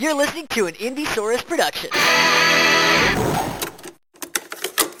You're listening to an Indiesaurus production.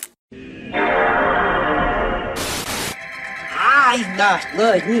 I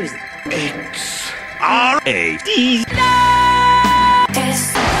love music. It's R-A-D.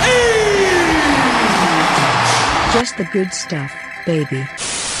 Just the good stuff, baby.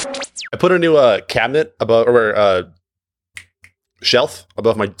 I put a new cabinet shelf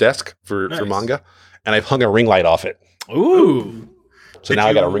above my desk for manga, and I've hung a ring light off it. Ooh. So now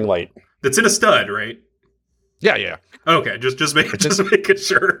I got a ring light. That's in a stud, right? Yeah. Okay, just making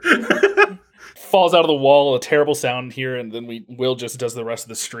sure. Falls out of the wall, a terrible sound here, and then Will just does the rest of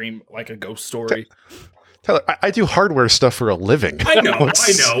the stream like a ghost story. Tyler, I do hardware stuff for a living. I know,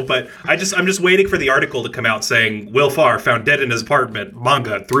 but I'm just waiting for the article to come out saying Will Farr found dead in his apartment,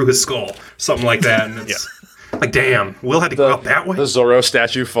 manga through his skull, something like that. And it's like, damn, Will had to go out that way. The Zorro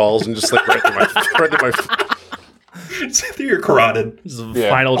statue falls and just like right through my through your carotid. This is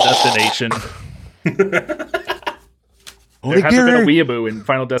Final Destination. There hasn't been a weeaboo in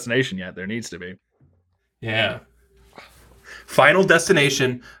Final Destination yet. There needs to be. Yeah. Final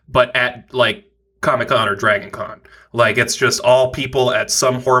Destination, but at like Comic-Con or Dragon Con. Like, it's just all people at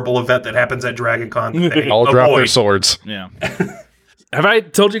some horrible event that happens at Dragon Con. They all drop their swords. Yeah. Have I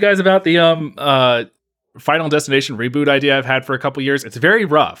told you guys about the Final Destination reboot idea I've had for a couple years? It's very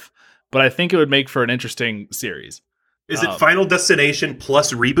rough, but I think it would make for an interesting series. Is it Final Destination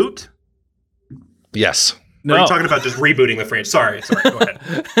plus reboot? Yes. No. Or are you talking about just rebooting the franchise? Sorry, go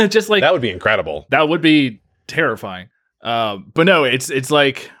ahead. Just like that would be incredible. That would be terrifying. But no, it's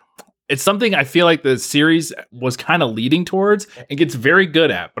like it's something I feel like the series was kind of leading towards and gets very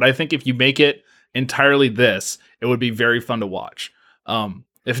good at. But I think if you make it entirely this, it would be very fun to watch.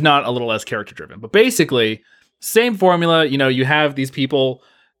 If not a little less character driven. But basically, same formula. You know, you have these people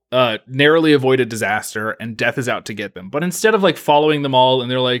narrowly avoid a disaster and death is out to get them. But instead of like following them all and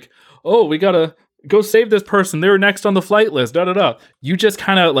they're like, oh, we gotta go save this person. They were next on the flight list. You just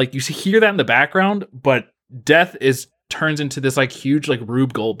kind of like, you hear that in the background, but death turns into this like huge like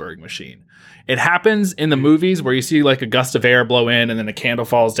Rube Goldberg machine. It happens in the movies where you see like a gust of air blow in and then a candle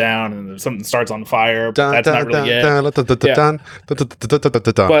falls down and then something starts on fire. That's not really it. But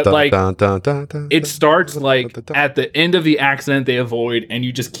like it starts like at the end of the accident they avoid and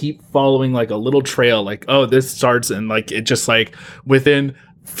you just keep following like a little trail. Like, oh, this starts and like it just like within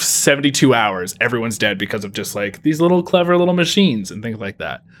 72 hours everyone's dead because of just like these little clever little machines and things like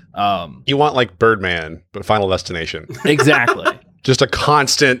that. You want like Birdman but Final Destination. Exactly. Just a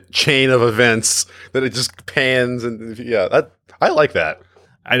constant chain of events that it just pans and I like that.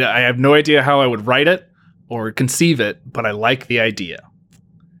 I have no idea how I would write it or conceive it, but I like the idea.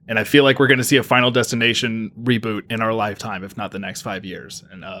 And I feel like we're going to see a Final Destination reboot in our lifetime, if not the next 5 years.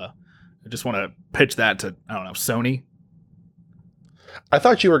 And I just want to pitch that to, I don't know, Sony. I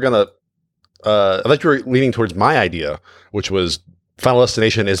thought you were leaning towards my idea, which was Final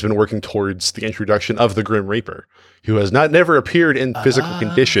Destination has been working towards the introduction of the Grim Reaper, who has never appeared in physical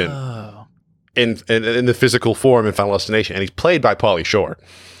condition in the physical form in Final Destination, and he's played by Pauly Shore.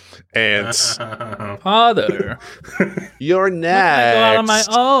 And Father, you're next. I go out on my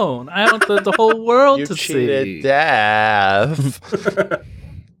own. I want the whole world to see. Death.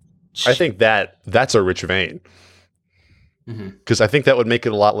 I think that's a rich vein. Because I think that would make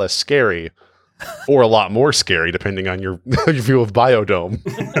it a lot less scary, or a lot more scary, depending on your view of Biodome.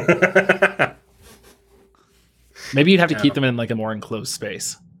 Maybe you'd have to keep them in like a more enclosed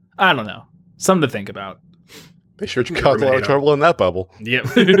space. I don't know. Something to think about. They sure caused a lot of trouble in that bubble. Yep.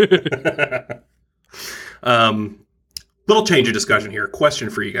 Little change of discussion here. Question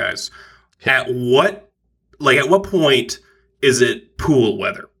for you guys: At what point is it pool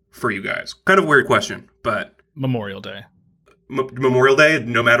weather for you guys? Kind of a weird question, but Memorial Day. Memorial Day,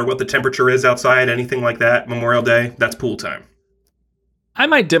 no matter what the temperature is outside, anything like that, Memorial Day, that's pool time. I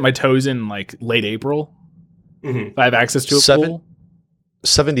might dip my toes in like late April if I have access to a pool.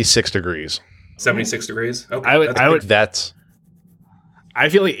 76 degrees. 76 degrees? Okay. I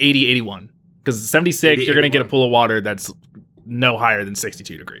feel like 80, 81. Because 76, 80, you're going to get a pool of water that's no higher than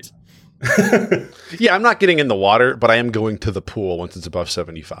 62 degrees. Yeah, I'm not getting in the water, but I am going to the pool once it's above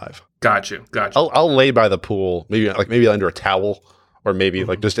 75. Got you. I'll lay by the pool, maybe under a towel, or maybe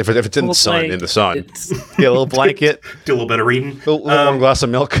like just if it's in the sun, get a little blanket, do a little bit of reading, a little warm glass of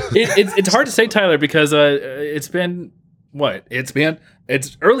milk. It's hard to say, Tyler, because it's been what? It's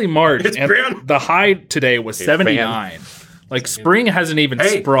early March, and the high today was 79. Like spring hasn't even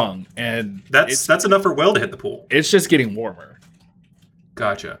sprung, and that's enough for Will to hit the pool. It's just getting warmer.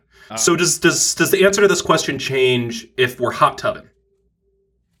 Gotcha. So does the answer to this question change if we're hot tubbing?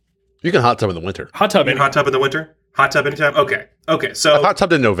 You can hot tub in the winter. Hot tub in the winter? Hot tub anytime? Okay. Okay. So Hot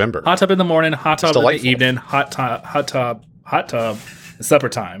tub in November. Hot tub in the morning, hot tub in the delightful. evening, hot tub, supper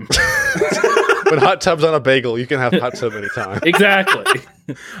time. When hot tub's on a bagel, you can have hot tub anytime. Exactly.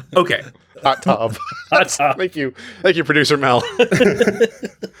 okay. Hot tub. Hot tub. Thank you, producer Mel.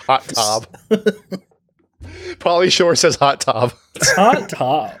 Hot tub. Polly Shore says hot tub. Hot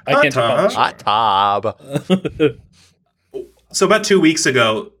tub. I can't tub. Hot tub. So about 2 weeks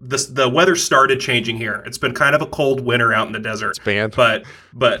ago, the weather started changing here. It's been kind of a cold winter out in the desert. banned. But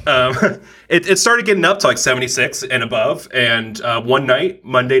it started getting up to like 76 and above. And one night,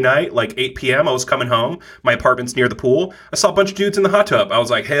 Monday night, like 8 p.m., I was coming home. My apartment's near the pool. I saw a bunch of dudes in the hot tub. I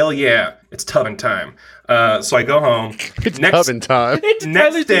was like, hell yeah, it's tubbing time. So I go home. It's tubbing time. It's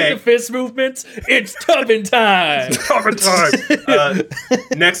Next Tyler day- doing the fist movements. It's tubbing time. Tubbing time.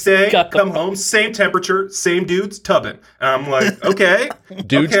 Next day, come home, same temperature, same dudes, tubbing. I'm like, okay.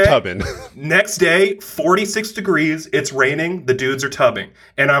 Dude's okay. tubbing. Next day, 46 degrees, it's raining, the dudes are tubbing.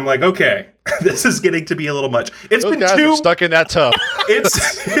 And I'm like, okay, this is getting to be a little much. It's Those been guys are stuck in that tub.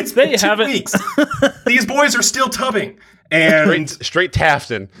 it's They been 2 haven't- weeks. These boys are still tubbing. And Straight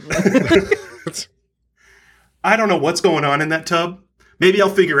Tafton. I don't know what's going on in that tub. Maybe I'll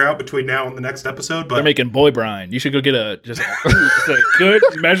figure out between now and the next episode, They're but making boy brine. You should go get a good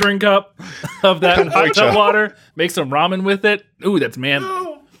measuring cup of that hot tub water. Make some ramen with it. Ooh, that's man.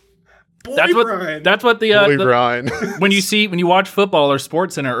 oh, boy, That's what. Brian. That's what Boy, the Brian. when you watch football or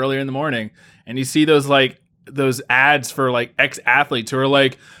Sports Center earlier in the morning, and you see those ads for like ex-athletes who are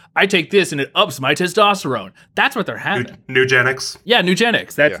like, I take this and it ups my testosterone. That's what they're having. Nugenics. Yeah,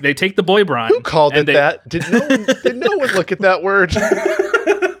 Nugenics. Yeah. They take the boy brine. Who called it and they- that? Did no one look at that word?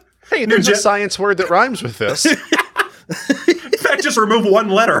 Hey, there's a science word that rhymes with this. In fact, just remove one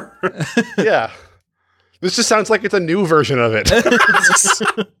letter. Yeah. This just sounds like it's a new version of it.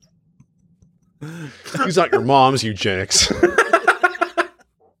 These aren't your mom's eugenics.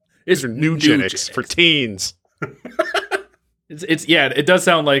 These are nugenics for teens. It's it does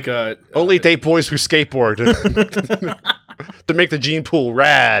sound like Only date boys who skateboard to make the gene pool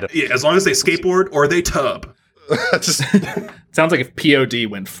rad. Yeah, as long as they skateboard or they tub. sounds like if POD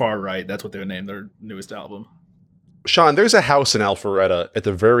went far right, that's what they would name their newest album. Sean, there's a house in Alpharetta at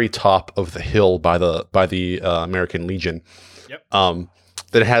the very top of the hill by the American Legion. Yep.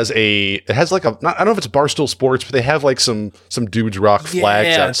 That has like I don't know if it's Barstool Sports, but they have like some dudes rock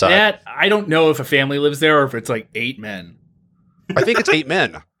flags outside. That I don't know if a family lives there or if it's like 8 men. I think it's 8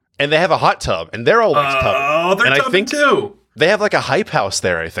 men, and they have a hot tub, and they're always tubbing. Oh, they're And I tubbing think too. they have like a hype house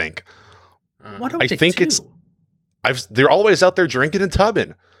there. I think. What I think it's- They're always out there drinking and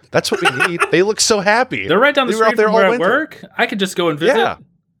tubbing. That's what we need. They look so happy. They're right down the They were out street there from all where I winter. work. I could just go and visit. Yeah.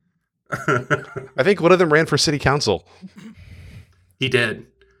 I think one of them ran for city council He did.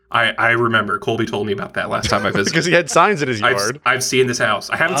 I remember. Colby told me about that last time I visited. because he had signs in his yard. I've seen this house.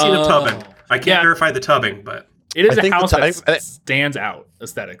 I haven't seen the tubbing. I can't Yeah. verify the tubbing, but It is I a think the house time- that stands out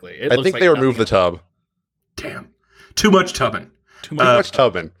aesthetically. It I looks think like they removed the nothing tub. damn. Too much tubbing. too Too much. much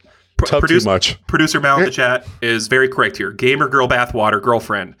tubbing. Tub too much. Producer Mal in the chat is very correct here. Gamer girl bathwater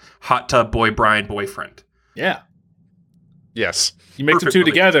girlfriend. Hot tub boy Brian boyfriend. Yeah, Yes. you mix the Perfectly. two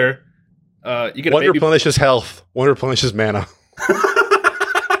together. You get a One baby. replenishes health. One replenishes mana.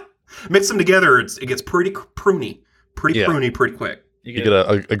 Mix them together, it gets pretty pruny. Pretty Yeah. pruny pretty quick. You You get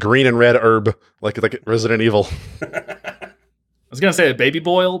get a green and red herb like Resident Evil. I was gonna say a baby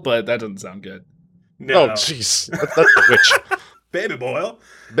boil, but that doesn't sound good. No. Oh, jeez. That's the witch. Baby boil.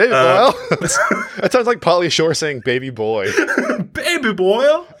 Baby boy. That sounds like Polly Shore saying baby boy. Baby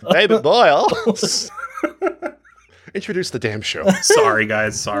boil. Baby boy. Introduce the damn show. Sorry,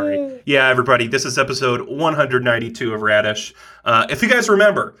 guys. Sorry. Yeah, everybody. This is episode 192 of Radish. If you guys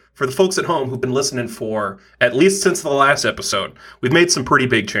remember, for the folks at home who've been listening for at least since the last episode, we've made some pretty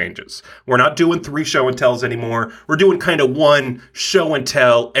big changes. We're not doing 3 show and tells anymore. We're doing kind of 1 show and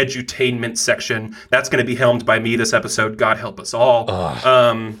tell edutainment section. That's going to be helmed by me this episode. God help us all.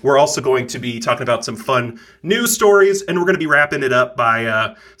 We're also going to be talking about some fun news stories, and we're going to be wrapping it up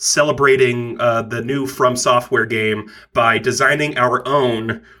by celebrating the new From Software game by designing our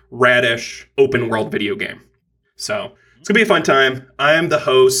own Radish open world video game. So it's gonna be a fun time. I am the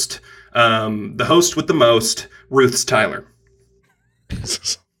host with the most, Ruth's Tyler.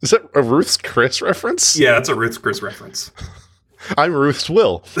 Is that a Ruth's Chris reference? Yeah, that's a Ruth's Chris reference. I'm Ruth's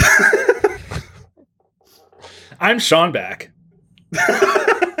Will. I'm Sean back.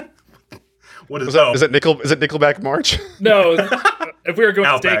 What is Is it Nickelback March? No, if we were going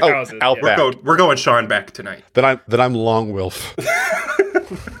to Outback. steakhouses, Oh, yeah. Outback. we're going Sean back tonight. Then I'm Long Wilf.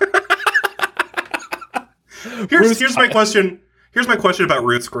 Here's my question. Here's my question about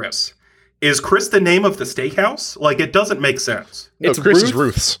Ruth's Chris. Is Chris the name of the steakhouse? Like, it doesn't make sense. No, Chris is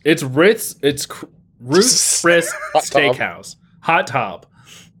Ruth's. It's Ruth's. It's Ruth's Chris Hot Tub. Steakhouse. Hot Tub.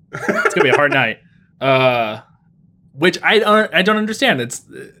 It's gonna be a hard night. Which I don't understand.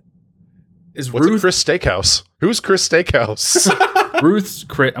 Is What's Ruth a Chris Steakhouse? Who's Chris Steakhouse? Ruth's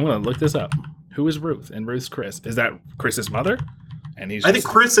Chris? I'm gonna look this up. Who is Ruth and Ruth's Chris? Is that Chris's mother? And he's. I think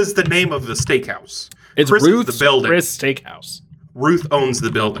Chris is the name of the steakhouse. it's Chris Ruth's is the building. Chris Steakhouse. Ruth owns the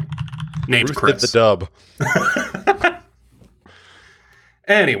building. Named Ruth Chris. did the dub.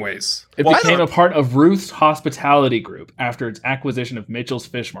 Anyways. It became a part of Ruth's Hospitality Group after its acquisition of Mitchell's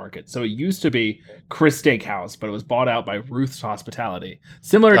Fish Market. So it used to be Chris Steakhouse, but it was bought out by Ruth's Hospitality.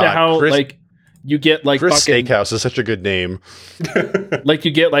 Similar to God, how Chris- like you get like Chris fucking, Steakhouse is such a good name. like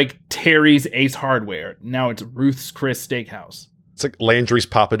you get like Terry's Ace Hardware. Now it's Ruth's Chris Steakhouse. It's like Landry's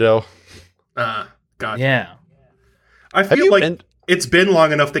Papado. God. Yeah, I Have feel you like been? it's been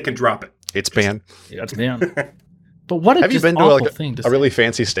long enough they can drop it. It's banned. that's down. But what a Have you just been to awful like thing to a say. really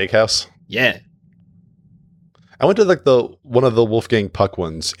fancy steakhouse? Yeah. I went to like one of the Wolfgang Puck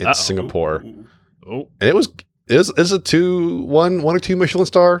ones in Uh-oh. Singapore, Oh. and it was a 1 or 2 Michelin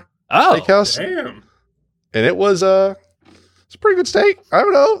star steakhouse, Damn. and it was it's a pretty good steak. I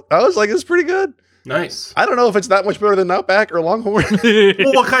don't know. I was like, it's pretty good. Nice. I don't know if it's that much better than Outback or Longhorn.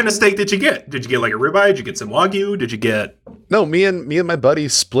 Well, what kind of steak did you get? Did you get like a ribeye? Did you get some Wagyu? Did you get... No, me and my buddy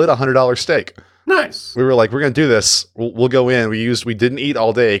split $100 steak. Nice. We were like, we're gonna do this. We'll go in. We didn't eat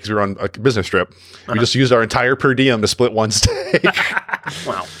all day because we were on a business trip. We just used our entire per diem to split one steak,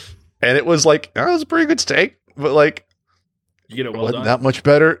 Wow. and it was like, it was a pretty good steak, but like, You get it well wasn't done. that much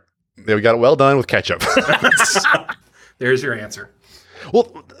better. Yeah, we got it well done with ketchup. There's your answer.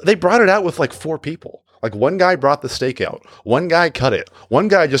 Well, they brought it out with like 4 people. Like one guy brought the steak out, one guy cut it, one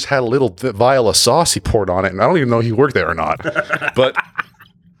guy just had a little vial of sauce he poured on it, and I don't even know if he worked there or not. But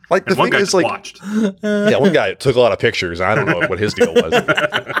like the And one thing guy is, just like, watched. yeah, one guy took a lot of pictures. I don't know what his deal was.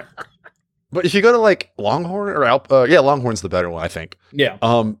 But if you go to like Longhorn or Longhorn's the better one, I think. Yeah.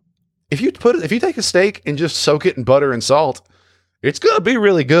 If you take a steak and just soak it in butter and salt, it's gonna be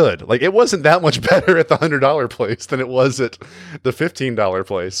really good. Like it wasn't that much better at the $100 place than it was at the $15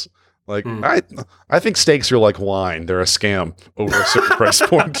 place. Like I think steaks are like wine; they're a scam over a certain price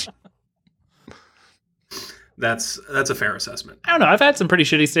point. That's a fair assessment. I don't know. I've had some pretty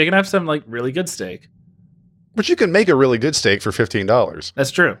shitty steak and I have some like really good steak. But you can make a really good steak for $15.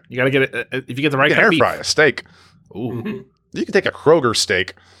 That's true. You got to get it if you get the right You can kind air of beef. fry a steak. Ooh. You can take a Kroger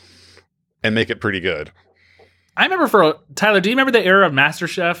steak and make it pretty good. I remember Tyler, do you remember the era of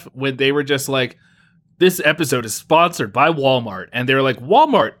MasterChef when they were just like, this episode is sponsored by Walmart, and they were like,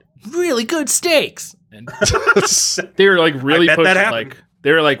 Walmart, really good steaks, and they were like really I bet that pushing happened. like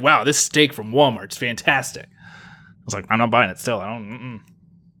they were like, wow, this steak from Walmart's fantastic. I was like, I'm not buying it still. I don't.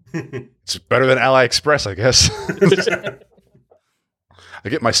 It's better than AliExpress, I guess. I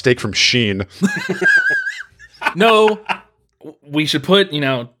get my steak from Shein. No, we should put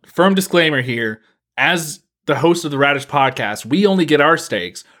firm disclaimer here. As the host of the Radish podcast, we only get our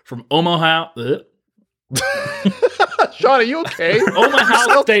steaks from Omaha. Sean, are you okay?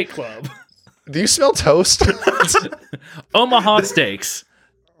 Omaha Steak Club. Do you smell toast? Omaha Steaks.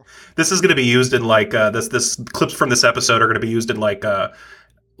 This is going to be used in like this clips from this episode are going to be used in like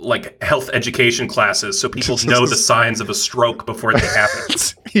health education classes, so people know the signs of a stroke before they happen.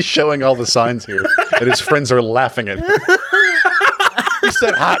 He's showing all the signs here, and his friends are laughing at him. He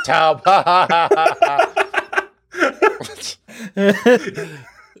said hot tub.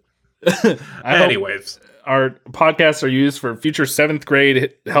 Anyways, Our podcasts are used for future 7th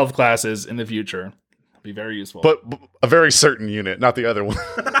grade health classes in the future. It'll be very useful. but a very certain unit, not the other one.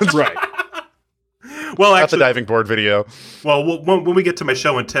 right. well, Not the actually, diving board video. well, when we get to my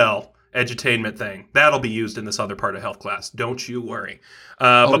show and tell edutainment thing, that'll be used in this other part of health class. Don't you worry.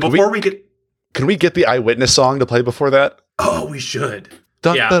 But can before we get, Can we get the eyewitness song to play before that? we should.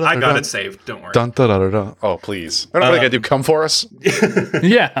 Dun, Yeah, dun, dun, I got dun. it saved. Don't worry. Dun, dun, dun, dun, dun. Oh, please. I don't know what I gotta do. Come for us?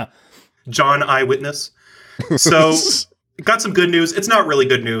 Yeah. John Eyewitness. So, got some good news. It's not really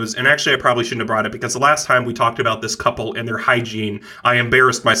good news, and actually I probably shouldn't have brought it because the last time we talked about this couple and their hygiene, I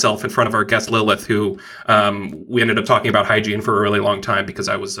embarrassed myself in front of our guest Lilith, who we ended up talking about hygiene for a really long time because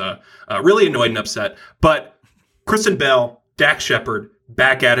I was really annoyed and upset. But Kristen Bell, Dax Shepard,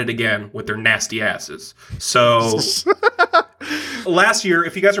 back at it again with their nasty asses. So, last year,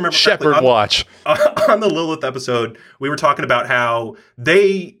 if you guys remember... Shepherd watch. On the Lilith episode, we were talking about how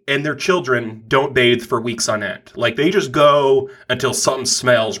they and their children don't bathe for weeks on end. Like, they just go until something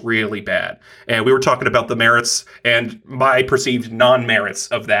smells really bad. And we were talking about the merits and my perceived non-merits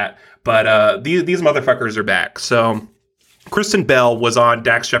of that. But these motherfuckers are back. So Kristen Bell was on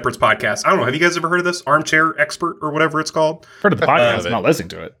Dax Shepard's podcast. I don't know. Have you guys ever heard of this? Armchair Expert or whatever it's called? Heard of the podcast, I'm not listening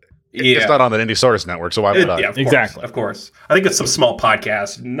to it. It's not on the Indiesaurus network, so why would I? Yeah, Exactly. Of course. I think it's some small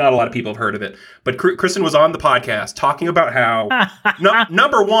podcast. Not a lot of people have heard of it. But Kristen was on the podcast talking about how,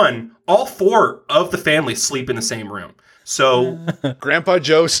 number one, all 4 of the family sleep in the same room. So, Grandpa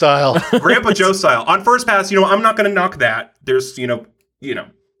Joe style. Grandpa Joe style. On first pass, I'm not going to knock that. There's,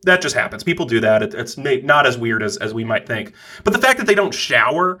 that just happens. People do that. It's not as weird as we might think. But the fact that they don't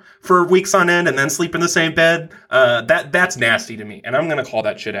shower for weeks on end and then sleep in the same bed, that's nasty to me. And I'm going to call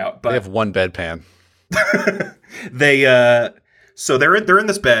that shit out. But They have one bedpan. So they're in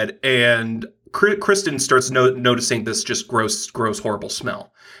this bed, and Kristen starts noticing this just gross, horrible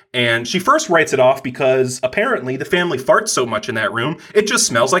smell. And she first writes it off because apparently the family farts so much in that room, it just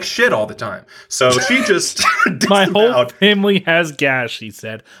smells like shit all the time. So she just My whole disavowed. family has gas, she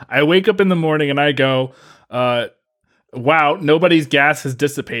said. I wake up in the morning and I go, wow, nobody's gas has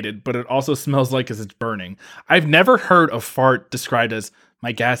dissipated, but it also smells like as it's burning. I've never heard a fart described as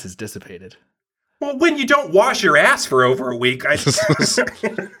my gas is dissipated. Well, when you don't wash your ass for over a week,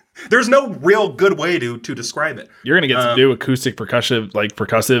 there's no real good way to describe it. You're going to get some new acoustic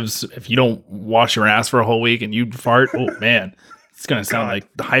percussives if you don't wash your ass for a whole week and you fart. Oh, man. It's going to sound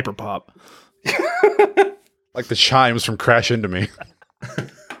like the hyperpop. Like the chimes from Crash Into Me.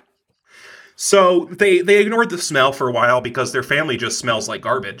 So they ignored the smell for a while because their family just smells like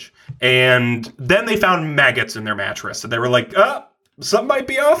garbage. And then they found maggots in their mattress. And they were like, something might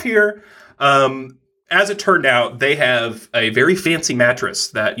be off here. As it turned out, they have a very fancy mattress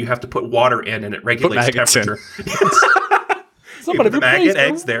that you have to put water in and it regulates temperature. Somebody the maggot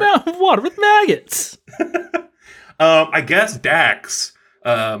eggs there. Water with maggots. I guess Dax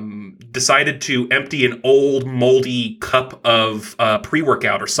decided to empty an old moldy cup of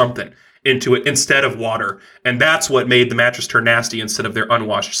pre-workout or something into it instead of water, and that's what made the mattress turn nasty instead of their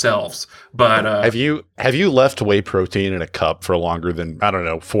unwashed selves. But Have you left whey protein in a cup for longer than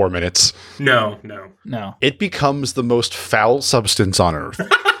 4 minutes? No. It becomes the most foul substance on earth.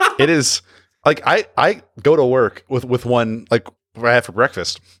 It is like I go to work with one like I have for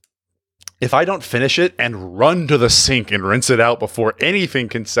breakfast. If I don't finish it and run to the sink and rinse it out before anything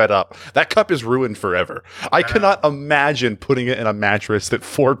can set up, that cup is ruined forever. I cannot imagine putting it in a mattress that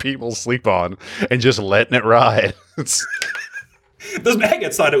 4 people sleep on and just letting it ride. Those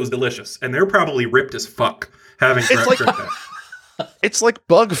maggots thought it was delicious, and they're probably ripped as fuck having tripped that. It's like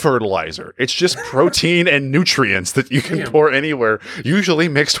bug fertilizer. It's just protein and nutrients that you can pour anywhere, usually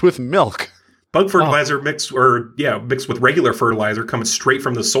mixed with milk. Bug fertilizer mixed with regular fertilizer coming straight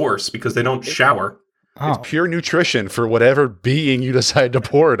from the source because they don't shower. It's pure nutrition for whatever being you decide to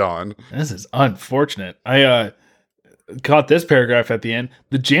pour it on. This is unfortunate. I caught this paragraph at the end.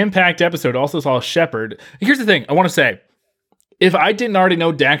 The jam-packed episode also saw Shepard. Here's the thing I want to say. If I didn't already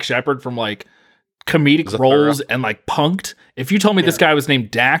know Dax Shepard from like comedic roles and like Punk'd, if you told me this guy was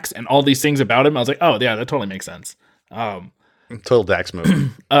named Dax and all these things about him, I was like, oh yeah, that totally makes sense. Total Dax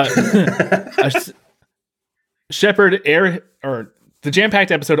move. Shepard the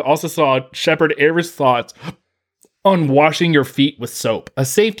jam-packed episode also saw Shepard air his thoughts on washing your feet with soap, a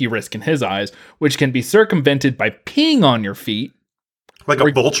safety risk in his eyes, which can be circumvented by peeing on your feet. Like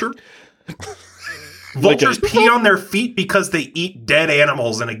a vulture? Vultures pee on their feet because they eat dead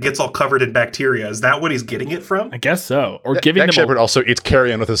animals and it gets all covered in bacteria. Is that what he's getting it from? I guess so. Or giving Dax them Shepard also eats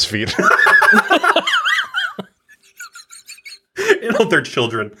carrion with his feet. And all their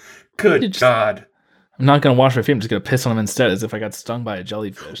children. Good God. I'm not going to wash my feet. I'm just going to piss on them instead as if I got stung by a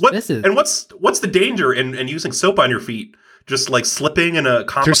jellyfish. What's the danger in using soap on your feet? Just like slipping in a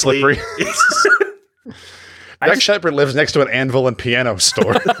comically... Too slippery. Dax Shepard lives next to an anvil and piano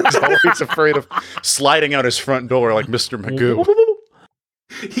store. He's always afraid of sliding out his front door like Mr. Magoo.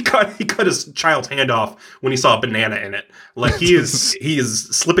 He cut his child's hand off when he saw a banana in it. Like he is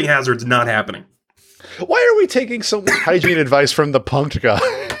slipping hazards not happening. Why are we taking so much hygiene advice from the Punk'd guy?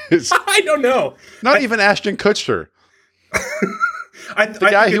 I don't know. Not even Ashton Kutcher. The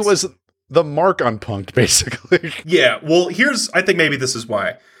guy who was the mark on Punk'd, basically. Yeah, well, I think maybe this is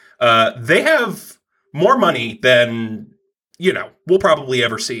why. They have more money than, we'll probably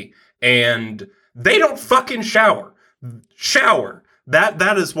ever see. And they don't fucking shower.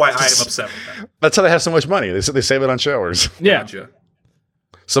 That is why I am upset with them. That's how they have so much money. They save it on showers. Yeah. Gotcha.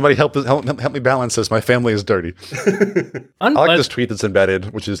 Somebody help me balance this. My family is dirty. I like this tweet that's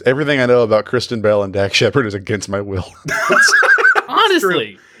embedded, which is everything I know about Kristen Bell and Dax Shepard is against my will.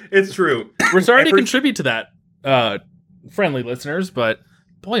 Honestly. It's true. We're sorry to contribute to that, friendly listeners, but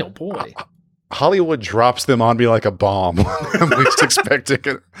boy, oh boy. Hollywood drops them on me like a bomb. I'm least expecting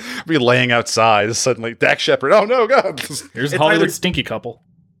it. Be laying outside suddenly. Dax Shepard. Oh no, God! Here's It's Hollywood either- stinky couple.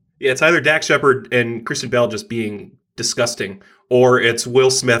 Yeah, it's either Dax Shepard and Kristen Bell just being disgusting, or it's Will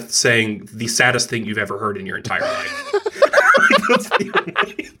Smith saying the saddest thing you've ever heard in your entire life.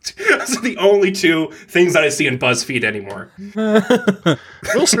 Those are the only two things that I see in BuzzFeed anymore.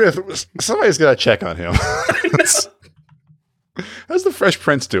 Will Smith. Somebody's got to check on him. How's the Fresh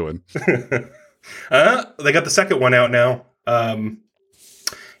Prince doing? They got the second one out now.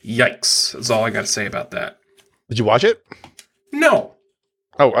 Yikes. That's all I got to say about that. Did you watch it? No.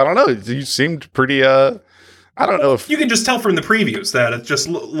 Oh, I don't know. You seemed pretty. I don't know if You can just tell from the previews that it's just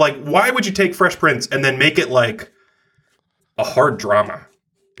like, why would you take Fresh Prince and then make it like a hard drama?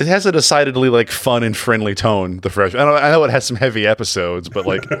 it has a decidedly like fun and friendly tone. The Fresh. I know it has some heavy episodes, but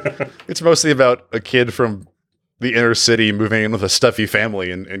like it's mostly about a kid from the inner city moving in with a stuffy family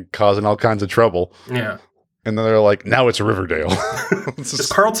and causing all kinds of trouble. Yeah. And then they're like, now it's Riverdale. Does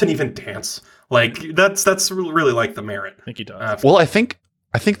Carlton even dance? Like that's really like the merit. I think he does. Well, I think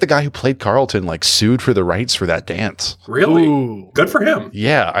the guy who played Carlton like sued for the rights for that dance. Really? Ooh. Good for him.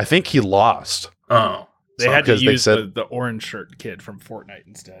 Yeah, I think he lost. Oh. They had to 'cause they use said- the orange shirt kid from Fortnite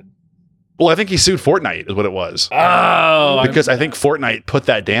instead. Well, I think he sued Fortnite is what it was. Oh, Because I think Fortnite put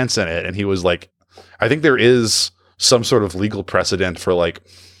that dance in it and he was like, I think there is some sort of legal precedent for like,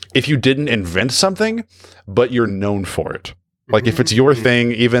 if you didn't invent something, but you're known for it. Like if it's your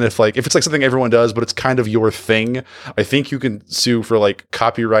thing, even if it's like something everyone does, but it's kind of your thing, I think you can sue for like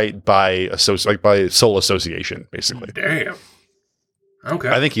copyright by sole association, basically. Damn. Okay.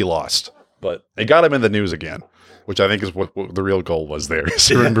 I think he lost, but it got him in the news again, which I think is what the real goal was there. Is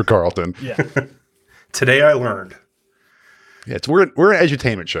to remember Carlton. yeah. Today I learned. Yeah, we're an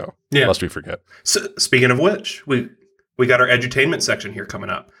edutainment show. Yeah. Lest we forget. So, speaking of which, we got our edutainment section here coming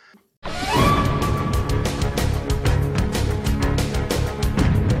up.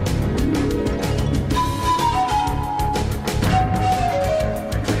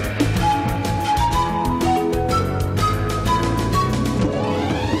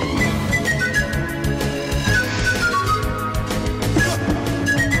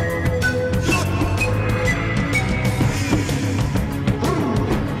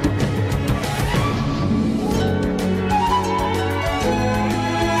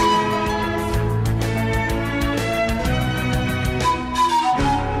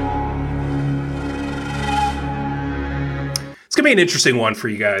 It's going to be an interesting one for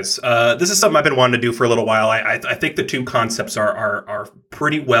you guys. This is something I've been wanting to do for a little while. I think the two concepts are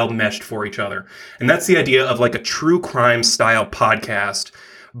pretty well meshed for each other. And that's the idea of like a true crime style podcast,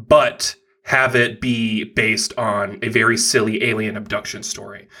 but have it be based on a very silly alien abduction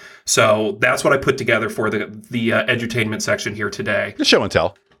story. So that's what I put together for the edutainment section here today. Just show and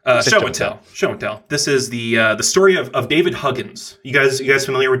tell. Show and tell. This is the story of David Huggins. You guys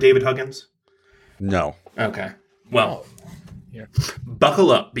familiar with David Huggins? No. Okay. Well, Here.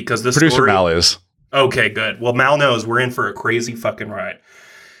 buckle up because this Producer story... Mal is. Okay, good. Well, Mal knows we're in for a crazy fucking ride.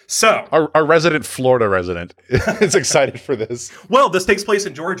 So, Our resident Florida resident is excited for this. well, this takes place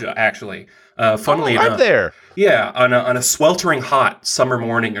in Georgia, actually. Funnily enough. I'm there. Yeah, on a sweltering hot summer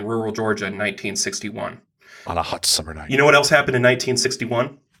morning in rural Georgia in 1961. On a hot summer night. You know what else happened in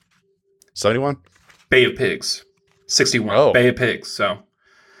 1961? 71? Bay of Pigs. 61. Oh. Bay of Pigs. So,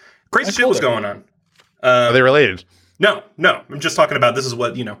 crazy That's shit was cool. going on. Are they related? No. I'm just talking about this is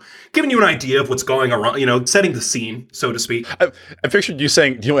what, giving you an idea of what's going around, setting the scene, so to speak. I pictured you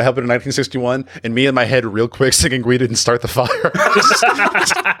saying, do you know what happened in 1961? And me in my head real quick singing We Didn't Start the Fire.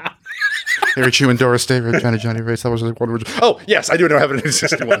 Harry Truman, Doris Day, Ray, Johnny Race. That was like one. Oh, yes, I do know what happened in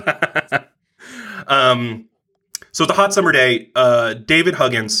 1961. So it's a hot summer day. David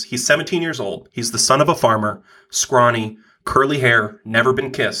Huggins, he's 17 years old. He's the son of a farmer, scrawny, curly hair, never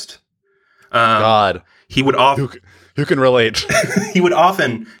been kissed. God. He would often Who can relate? he would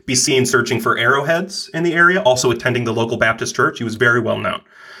often be seen searching for arrowheads in the area, also attending the local Baptist church. He was very well known.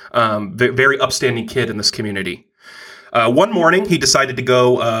 Very upstanding kid in this community. One morning, he decided to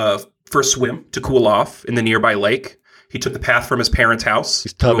go for a swim to cool off in the nearby lake. He took the path from his parents' house.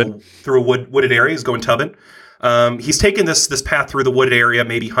 He's tubbing. Through a wooded area. He's going tubbing. He's taken this path through the wooded area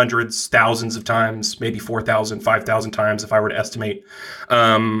maybe hundreds, thousands of times, maybe 4,000, 5,000 times if I were to estimate.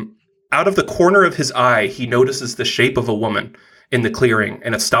 Out of the corner of his eye, he notices the shape of a woman in the clearing,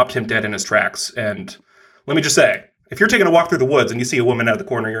 and it stopped him dead in his tracks. And let me just say, if you're taking a walk through the woods and you see a woman out of the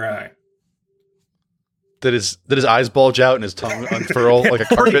corner of your eye, Did his eyes bulge out and his tongue unfurl like a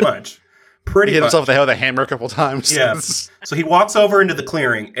carpet? pretty much. He hit himself in the head with a hammer a couple times. Yeah. So he walks over into the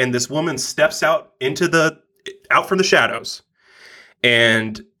clearing, and this woman steps out from the shadows,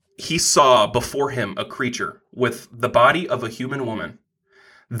 and he saw before him a creature with the body of a human woman,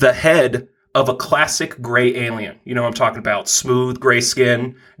 the head of a classic gray alien. You know what I'm talking about. Smooth gray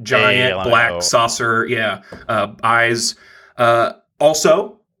skin, giant black saucer, eyes.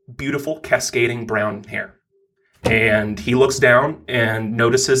 Also, beautiful cascading brown hair. And he looks down and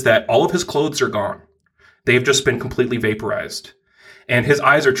notices that all of his clothes are gone. They've just been completely vaporized. And his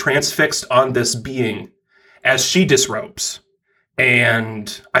eyes are transfixed on this being as she disrobes.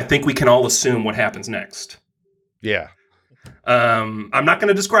 And I think we can all assume what happens next. Yeah. I'm not going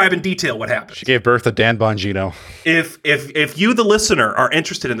to describe in detail what happens. She gave birth to Dan Bongino. If you, the listener, are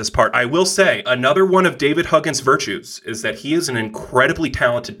interested in this part, I will say another one of David Huggins' virtues is that he is an incredibly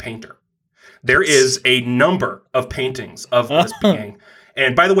talented painter. There is a number of paintings of this being.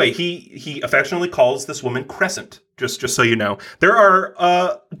 And by the way, he affectionately calls this woman Crescent, just so you know. There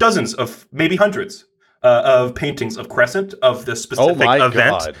are dozens of, maybe hundreds, of paintings of Crescent, of this specific event.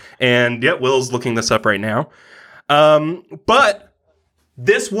 God. And yeah, Will's looking this up right now. But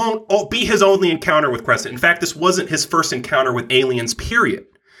this won't be his only encounter with Crescent. In fact, this wasn't his first encounter with aliens, period.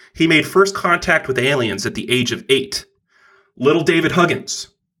 He made first contact with aliens at the age of 8. Little David Huggins.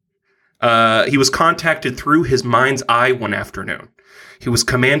 He was contacted through his mind's eye one afternoon. He was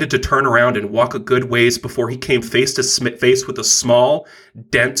commanded to turn around and walk a good ways before he came face to face with a small,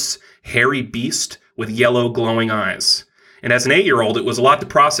 dense, hairy beast with yellow glowing eyes. And as an 8-year-old, it was a lot to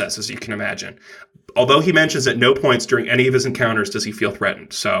process, as you can imagine. Although he mentions at no points during any of his encounters does he feel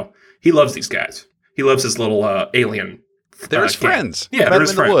threatened. So he loves these guys. He loves his little alien. They're his friends. Yeah, they're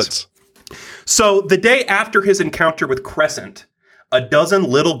his friends. The woods. So the day after his encounter with Crescent, a dozen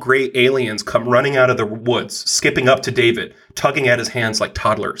little gray aliens come running out of the woods, skipping up to David, tugging at his hands like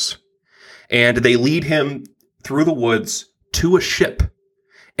toddlers. And they lead him through the woods to a ship.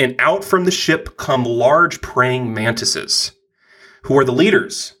 And out from the ship come large praying mantises, who are the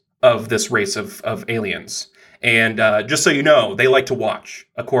leaders of this race of aliens. And just so you know, they like to watch,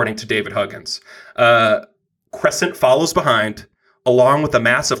 according to David Huggins. Crescent follows behind, along with a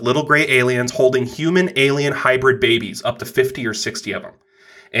mass of little gray aliens holding human-alien hybrid babies, up to 50 or 60 of them.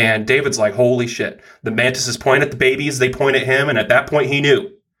 And David's like, holy shit. The mantises point at the babies, they point at him, and at that point he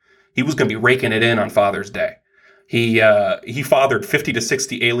knew he was going to be raking it in on Father's Day. He fathered 50 to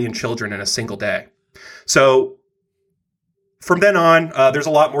 60 alien children in a single day. So from then on, there's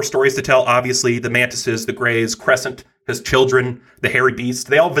a lot more stories to tell. Obviously, the mantises, the grays, Crescent, his children, the hairy beast,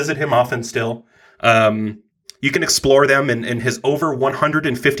 they all visit him often still. You can explore them in his over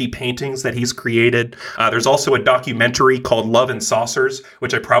 150 paintings that he's created. There's also a documentary called Love and Saucers,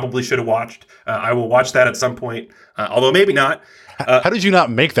 which I probably should have watched. I will watch that at some point, although maybe not. How did you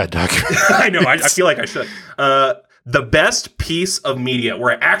not make that documentary? I know, I feel like I should. The best piece of media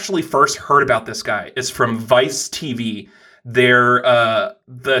where I actually first heard about this guy is from Vice TV. They're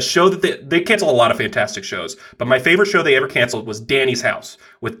the show that they canceled a lot of fantastic shows, but my favorite show they ever canceled was Danny's House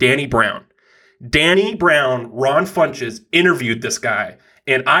with Danny Brown. Danny Brown, Ron Funches, interviewed this guy,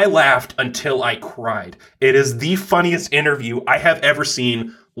 and I laughed until I cried. It is the funniest interview I have ever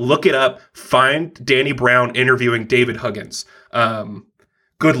seen. Look it up. Find Danny Brown interviewing David Huggins.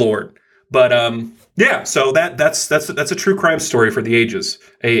 Good Lord. But yeah, so that's a true crime story for the ages.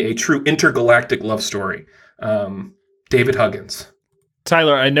 A true intergalactic love story. David Huggins.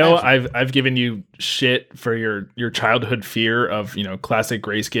 Tyler, I know I've given you shit for your childhood fear of, classic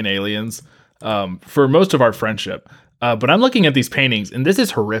grayskin aliens for most of our friendship. But I'm looking at these paintings and this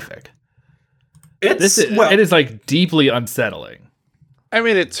is horrific. It is like deeply unsettling. I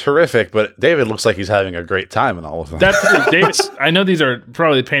mean, it's horrific, but David looks like he's having a great time in all of them. That's David. I know these are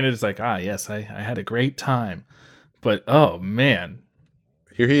probably painted as like, yes, I had a great time. But oh man.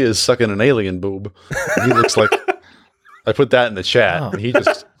 Here he is sucking an alien boob. He looks like I put that in the chat, and he's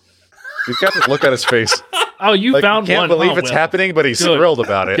got this look on his face. Oh, you found one. Can't believe it's happening, but he's thrilled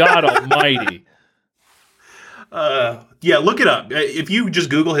about it. God almighty. Yeah, look it up. If you just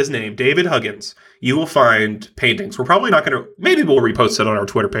Google his name, David Huggins, you will find paintings. We're probably not going to... Maybe we'll repost it on our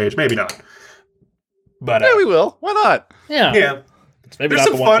Twitter page. Maybe not. But yeah, we will. Why not? Yeah. Maybe there's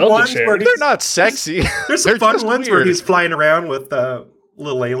some fun ones where they're not sexy. There's some fun ones where he's flying around with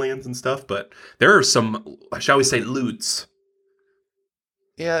little aliens and stuff, but there are some, shall we say, lewds.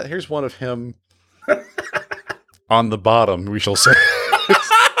 Yeah, here's one of him on the bottom, we shall say.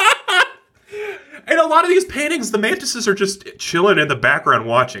 And a lot of these paintings, the mantises are just chilling in the background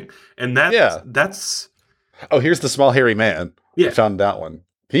watching. And that's... Oh, here's the small hairy man. Yeah. I found that one.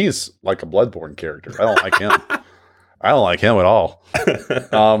 He's like a Bloodborne character. I don't like him. I don't like him at all.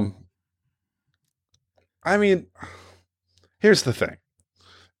 I mean, here's the thing.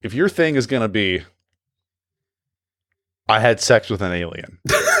 If your thing is going to be I had sex with an alien.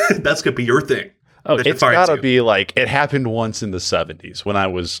 That's gonna be your thing. Oh, That It's defines gotta you. be like, it happened once in the 70s when I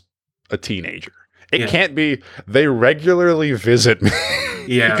was a teenager. It Yeah. can't be, they regularly visit me.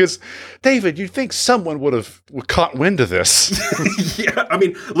 Yeah. Because, David, you'd think someone would have caught wind of this. Yeah, I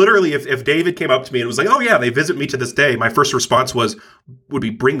mean, literally, if David came up to me and was like, "Oh yeah, they visit me to this day," my first response would be,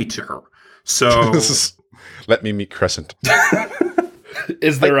 "Bring me to her." So Let me meet Crescent.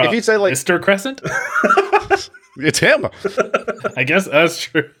 Is there Like, a if you say, like- Mr. Crescent? It's him. I guess that's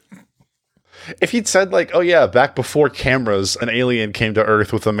true. If he'd said, like, oh yeah, back before cameras, an alien came to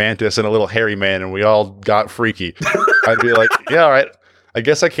Earth with a mantis and a little hairy man and we all got freaky, I'd be like, yeah, all right. I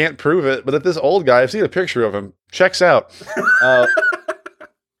guess I can't prove it, but if this old guy, I've seen a picture of him, checks out.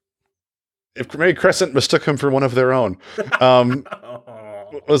 If maybe Crescent mistook him for one of their own,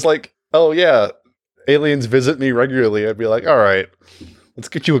 was like, oh yeah, aliens visit me regularly, I'd be like, all right, let's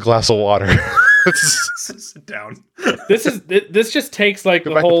get you a glass of water. sit down. This just takes like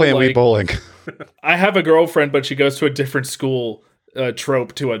Go the back to whole playing Wii like, bowling. I have a girlfriend, but she goes to a different school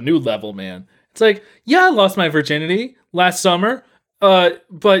trope to a new level, man. It's like, yeah, I lost my virginity last summer,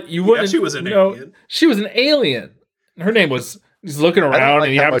 but you wouldn't. she was an know- alien. She was an alien. Her name was. He's looking around like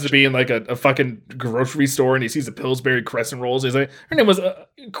and he how happens much- to be in like a fucking grocery store and he sees a Pillsbury Crescent rolls. He's like, her name was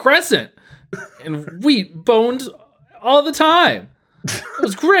Crescent, and we boned all the time. It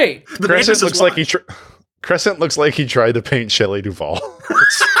was great. The Crescent mantis looks is like why- Crescent looks like he tried to paint Shelley Duvall.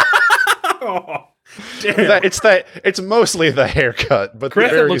 Oh, damn. It's mostly the haircut, but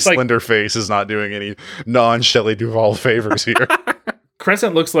Crescent the very looks like- slender face is not doing any non-Shelley Duvall favors here.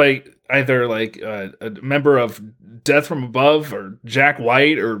 Crescent looks like either like a member of Death from Above or Jack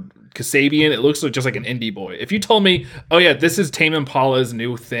White or Kasabian. It looks like just like an indie boy. If you told me, oh yeah, this is Tame Impala's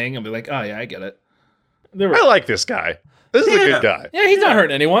new thing, I'd be like, oh yeah, I get it. I like this guy. This is a good guy. Yeah, he's not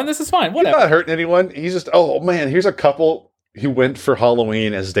hurting anyone. This is fine. He's Whatever. not hurting anyone. He's just, oh man, here's a couple who went for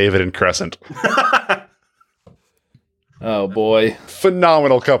Halloween as David and Crescent. Oh boy.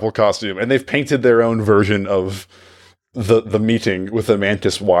 Phenomenal couple costume. And they've painted their own version of the meeting with the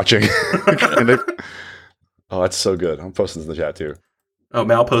mantis watching. And oh, that's so good. I'm posting this in the chat too. Oh,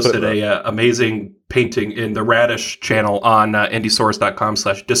 Mal posted a amazing painting in the Radish channel on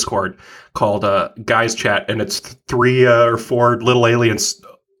indiesource.com/discord called Guys Chat, and it's 3 or 4 little aliens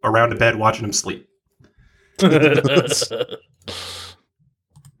around a bed watching him sleep. That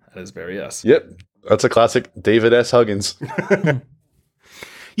is very us. Yep. That's a classic David S. Huggins.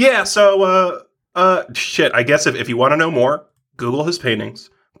 Yeah, so shit, I guess if you want to know more, Google his paintings.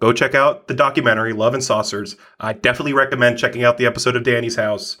 Go check out the documentary Love and Saucers. I definitely recommend checking out the episode of Danny's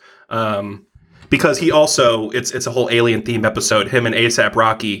House. Because he also, it's a whole alien themed episode. Him and ASAP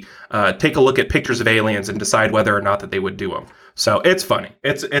Rocky take a look at pictures of aliens and decide whether or not that they would do them. So it's funny.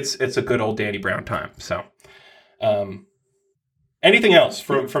 It's a good old Danny Brown time. So anything else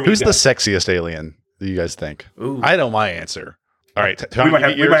from Who's you the guys? sexiest alien that you guys think? Ooh. I know my answer. All right. We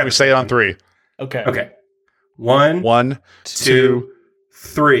might have we say it on 3. Okay. Okay. 1, 1, 2,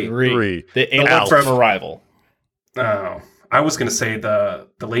 3. 3. The alien Alf. from Arrival. Oh, I was gonna say the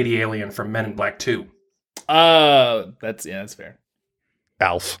lady alien from Men in Black 2. That's fair.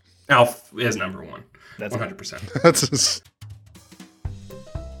 Alf. Alf is number 1. That's 100%. That's just,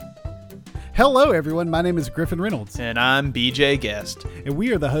 Hello, everyone. My name is Griffin Reynolds, And I'm BJ Guest. and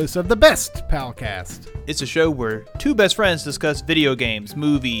we are the hosts of the Best Palcast. It's a show where two best friends discuss video games,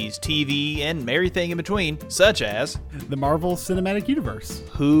 movies, TV, and everything in between, such as The Marvel Cinematic Universe.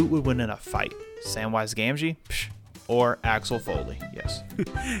 who would win in a fight, Samwise Gamgee Psh, or Axel Foley. Yes.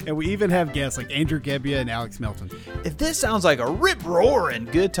 And we even have guests like Andrew Gebbia and Alex Melton. If this sounds like a rip-roaring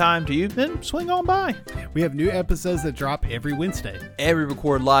good time to you, then swing on by. We have new episodes that drop every Wednesday. And we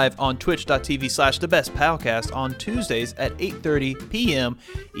record live on twitch.tv/thebestpalcast on Tuesdays at 8:30 p.m.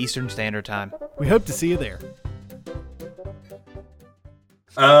 Eastern Standard Time. We hope to see you there.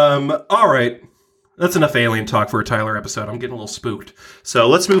 All right. That's enough alien talk for a Tyler episode. I'm getting a little spooked. So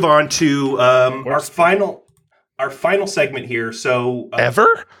let's move on to our final segment here. So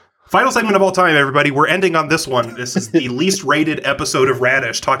ever? final segment of all time, everybody. We're ending on this one. This is the least rated episode of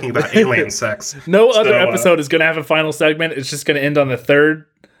Radish talking about alien sex. No other So, episode is going to have a final segment. It's just going to end on the third.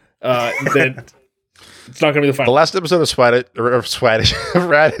 Then it's not going to be the The final. last episode of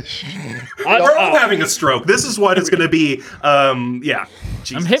Radish. We're all having a stroke. This is what it's going to be. Yeah.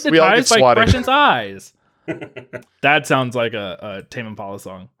 I'm Jesus. We all get hypnotized by swatted. Crescent's eyes. That sounds like a Tame Impala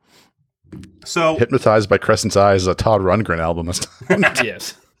song. So Hypnotized by Crescent's Eyes is a Todd Rundgren album.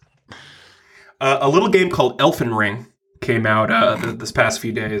 Yes. a little game called Elfen Ring came out this past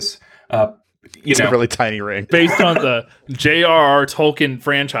few days. It's a really tiny ring. Based on the J.R.R. Tolkien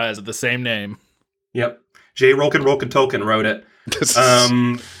franchise of the same name. Yep. J. Rolkin Tolkien wrote it.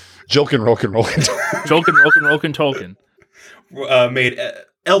 Jolkin, Rolkin Tolkien. Made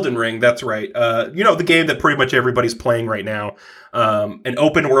Elden Ring, that's right. The game that pretty much everybody's playing right now. An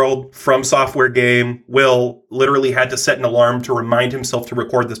open world From Software game. Will literally had to set an alarm to remind himself to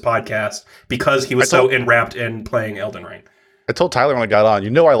record this podcast because he was so enwrapped in playing Elden Ring. I told Tyler when I got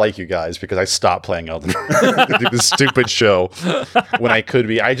on, I like you guys because I stopped playing Elden Ring to do this stupid show when I could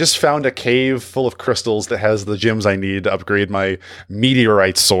be. I just found a cave full of crystals that has the gems I need to upgrade my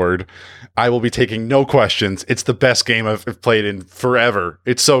meteorite sword. I will be taking no questions. It's the best game I've played in forever.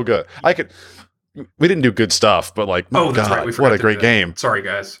 It's so good. We didn't do good stuff, but that's right. We forgot what a to great game. Sorry,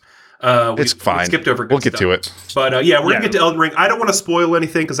 guys. It's fine. We skipped over. We'll get to it. But we're gonna get to Elden Ring. I don't want to spoil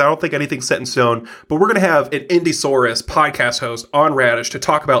anything because I don't think anything's set in stone. But we're gonna have an Indiesaurus podcast host on Radish to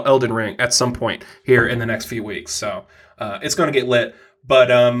talk about Elden Ring at some point here in the next few weeks. So it's gonna get lit. But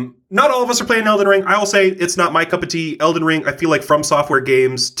not all of us are playing Elden Ring. I will say it's not my cup of tea. Elden Ring, I feel like From Software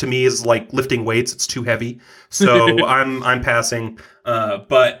games to me is like lifting weights. It's too heavy. So I'm passing.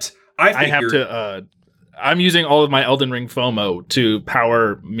 But I have to. I'm using all of my Elden Ring FOMO to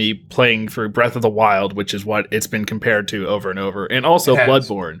power me playing through Breath of the Wild, which is what it's been compared to over and over, and also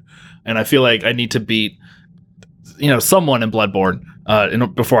Bloodborne. And I feel like I need to beat, someone in Bloodborne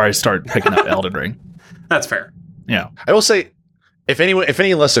before I start picking up Elden Ring. That's fair. Yeah, I will say, if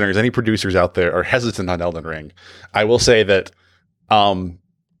any listeners, any producers out there are hesitant on Elden Ring, I will say that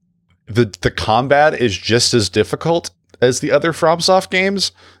the combat is just as difficult as the other FromSoft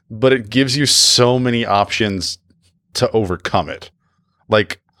games, but it gives you so many options to overcome it.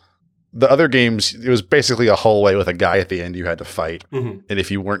 Like the other games, it was basically a hallway with a guy at the end you had to fight. Mm-hmm. And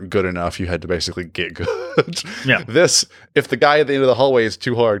if you weren't good enough, you had to basically get good. Yeah. This, if the guy at the end of the hallway is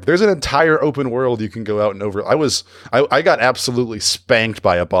too hard, there's an entire open world you can go out and over. I got absolutely spanked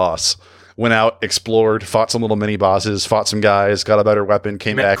by a boss. Went out, explored, fought some little mini bosses, fought some guys, got a better weapon,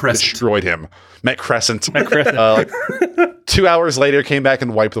 came back, destroyed him. Met Crescent. 2 hours later, came back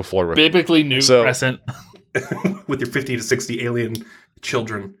and wiped the floor with him. Biblically new Crescent. With your 50 to 60 alien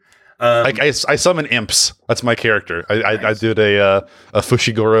children. I summon imps. That's my character. I did a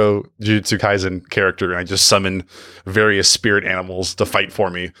Fushiguro Jujutsu Kaisen character, and I just summon various spirit animals to fight for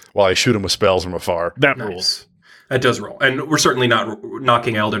me while I shoot them with spells from afar. That rules. That does roll. And we're certainly not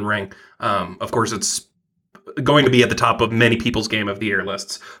knocking Elden Ring. Of course, it's going to be at the top of many people's Game of the Year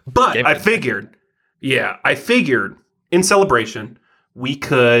lists. But I figured in celebration, we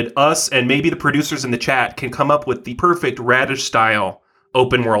could, us and maybe the producers in the chat can come up with the perfect Radish-style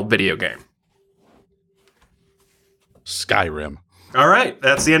open world video game. Skyrim. All right.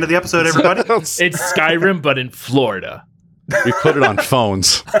 That's the end of the episode, everybody. It's Skyrim, but in Florida. We put it on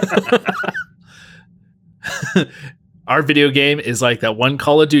phones. Our video game is like that one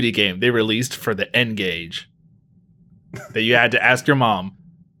Call of Duty game they released for the N-Gage that you had to ask your mom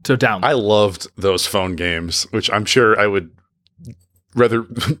to download. I loved those phone games, which I'm sure I would rather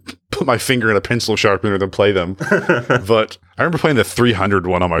put my finger in a pencil sharpener than play them. But I remember playing the 300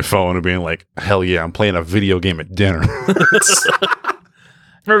 one on my phone and being like, hell yeah, I'm playing a video game at dinner. I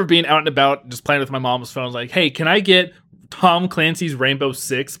remember being out and about just playing with my mom's phone, like, hey, can I get Tom Clancy's Rainbow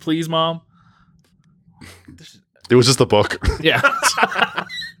Six, please, Mom? It was just the book. Yeah.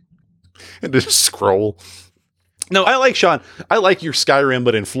 And just scroll. No, I like Sean. I like your Skyrim,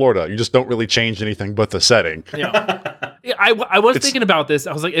 but in Florida. You just don't really change anything but the setting. Yeah. I was thinking about this.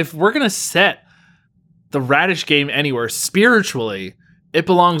 I was like, if we're going to set the Radish game anywhere spiritually, it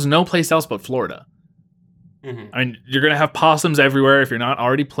belongs no place else but Florida. Mm-hmm. I mean, you're going to have possums everywhere if you're not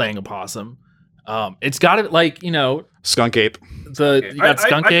already playing a possum. It's got to, Skunk Ape. You got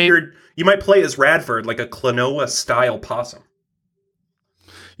Skunk Ape. You might play as Radford, like a Klonoa-style possum.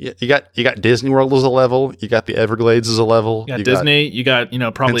 Yeah, you got Disney World as a level. You got the Everglades as a level. You got Disney. You got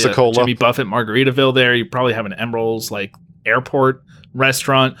probably a Jimmy Buffett Margaritaville there. You probably have an Emerald's like airport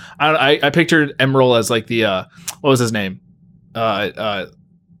restaurant. I pictured Emerald as like the what was his name?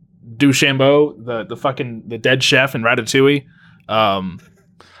 Duchambeau, the dead chef in Ratatouille. I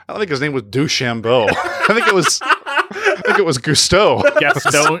don't think his name was Duchambeau. I think it was Gusteau.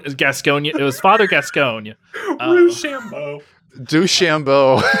 Gascogne. It was Father Gascogne.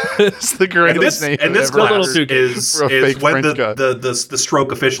 Duchambeau is the greatest name. And this class is when the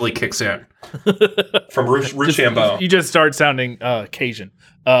stroke officially kicks in from Rochambeau. You just start sounding Cajun.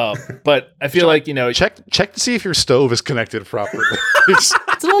 But I feel like check to see if your stove is connected properly. It's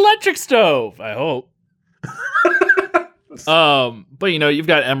an electric stove. I hope. But you've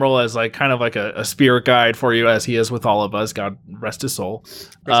got Emerald as like kind of like a spirit guide for you, as he is with all of us. God rest his soul.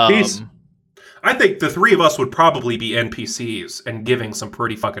 Peace. I think the three of us would probably be NPCs and giving some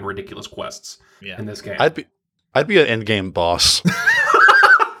pretty fucking ridiculous quests in this game. I'd be an end game boss.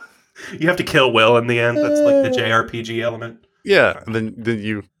 You have to kill Will in the end. That's like the JRPG element. Yeah, and then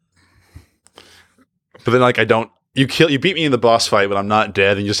you. But then like I don't. You beat me in the boss fight, but I'm not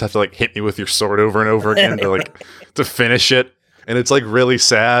dead, and you just have to like hit me with your sword over and over again to finish it, and it's like really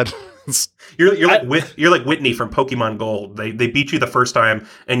sad. You're like Whitney from Pokemon Gold. They beat you the first time,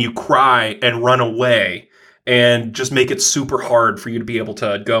 and you cry and run away, and just make it super hard for you to be able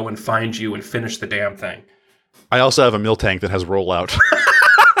to go and find you and finish the damn thing. I also have a Miltank that has rollout.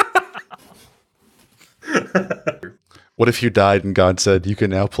 What if you died and God said you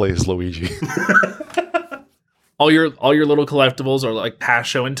can now play as Luigi? All your little collectibles are like past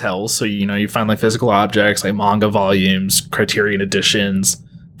show and tells. So you find like physical objects, like manga volumes, Criterion editions,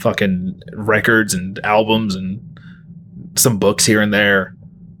 fucking records and albums, and some books here and there.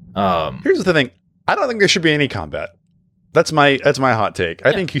 Here's the thing: I don't think there should be any combat. That's my hot take.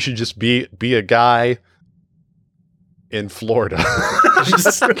 I think you should just be a guy in Florida.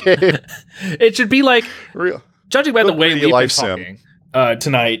 It should be like real. Judging by the way we've been sim. talking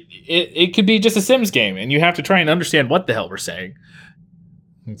tonight, it could be just a Sims game, and you have to try and understand what the hell we're saying.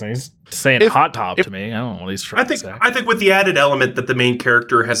 He's saying hot top to me. I don't know what he's trying to say. I think with the added element that the main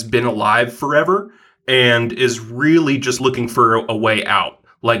character has been alive forever and is really just looking for a way out,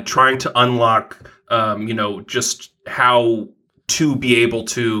 like trying to unlock, just how to be able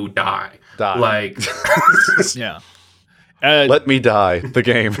to die. Like, yeah. Let me die. The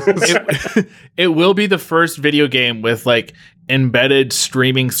game. It will be the first video game with like embedded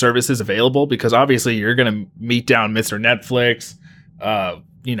streaming services available, because obviously you're going to meet down Mr. Netflix. I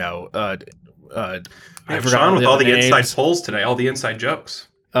forgot Sean with all the names. inside pulls today, all the inside jokes.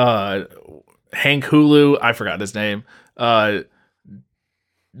 Hank Hulu, I forgot his name.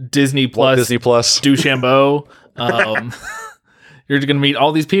 Disney Plus, Duchambeau. You're going to meet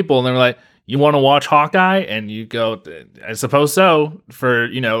all these people, and they're like, you want to watch Hawkeye? And you go, I suppose so, for,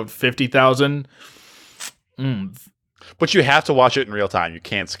 $50,000. But you have to watch it in real time. You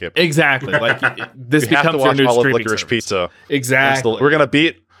can't skip it. Exactly. Like this you becomes have to watch your new all of streaming Licorice service. Pizza. Exactly. We're gonna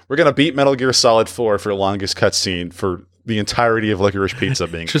beat Metal Gear Solid 4 for the longest cutscene for the entirety of Licorice Pizza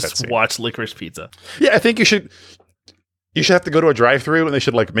being just watch Licorice Pizza. Yeah, I think you should have to go to a drive-thru, and they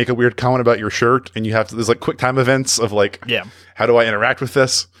should like make a weird comment about your shirt, and there's like quick time events of like, how do I interact with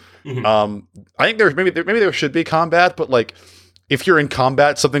this? Mm-hmm. I think maybe there should be combat, but like if you're in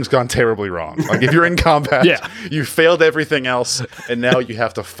combat, something's gone terribly wrong. Like if you're in combat, you failed everything else, and now you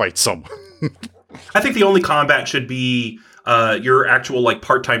have to fight someone. I think the only combat should be your actual like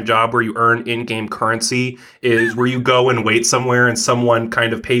part-time job where you earn in-game currency, is where you go and wait somewhere and someone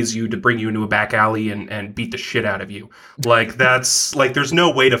kind of pays you to bring you into a back alley and beat the shit out of you. Like that's like there's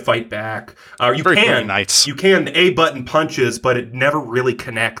no way to fight back. You can A-button punches, but it never really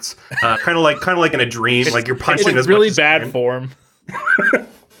connects. Kind of like in a dream, like you're punching it's as really much bad as form.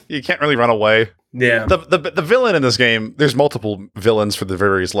 You can't really run away. Yeah. The villain in this game, there's multiple villains for the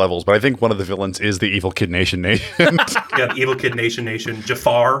various levels, but I think one of the villains is the Evil Kid Nation. Yeah, Evil Kid Nation,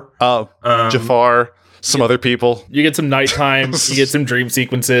 Jafar. Jafar, some other people. You get some nighttime, you get some dream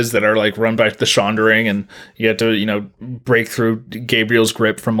sequences that are like run by the Chandring, and you have to, break through Gabriel's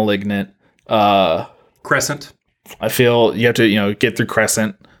grip from Malignant. Crescent. I feel you have to, get through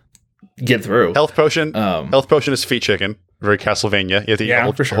Crescent. Get through. Health potion. Health potion is feet chicken. Very Castlevania. You have to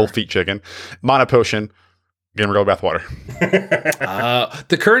eat the whole feet chicken. Mana potion. Gamer Girl bathwater.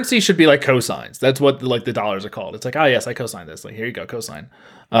 The currency should be like cosigns. That's what like the dollars are called. It's like, oh yes, I cosigned this. Like here you go, cosign.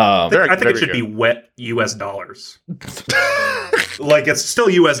 I think it should be wet US dollars. Like it's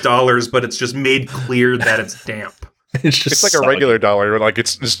still US dollars, but it's just made clear that it's damp. It's like a regular dollar, like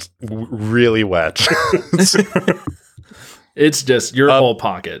it's just really wet. It's just your whole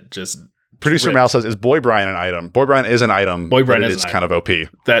pocket just. Producer Mal says, "Is Boy Brian an item? Boy Brian is an item. Boy Brian is kind of OP. You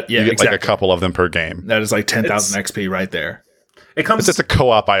get like a couple of them per game. That is like 10,000 XP right there. It comes. It's a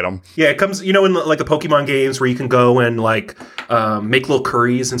co-op item. Yeah, it comes. In like the Pokemon games where you can go and like make little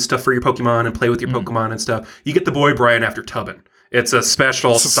curries and stuff for your Pokemon and play with your Pokemon and stuff. You get the Boy Brian after Tubbin. It's a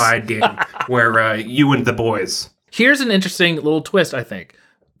special side game where you and the boys. Here's an interesting little twist. I think,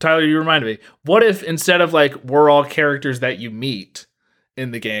 Tyler, you reminded me. What if instead of like we're all characters that you meet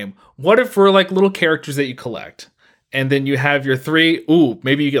in the game, what if we're like little characters that you collect, and then you have your three?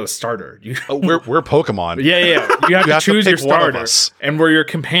 Maybe you get a starter. We're Pokemon. Yeah. You have to choose your starter, and we're your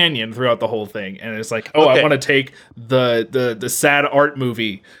companion throughout the whole thing. And it's like, I want to take the sad art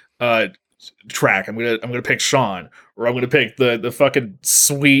movie track. I'm gonna pick Sean, or I'm gonna pick the fucking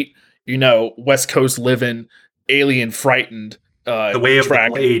sweet West Coast living alien frightened The Way of the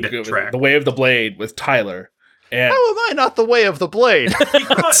track, Blade track. The Way of the Blade with Tyler. And How am I not the way of the blade?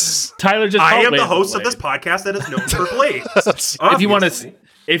 Because Tyler just I called am Way the host Blade. of this podcast that is known for blades.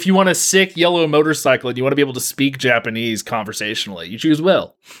 If you want a sick yellow motorcycle and you want to be able to speak Japanese conversationally, you choose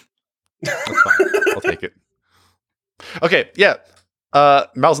Will. That's fine. I'll take it. Okay, yeah.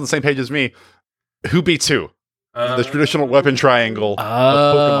 Mal's on the same page as me. Who beats who? The traditional weapon triangle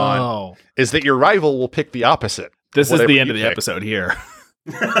of Pokemon is that your rival will pick the opposite. This is whatever the end you of the pick. episode here.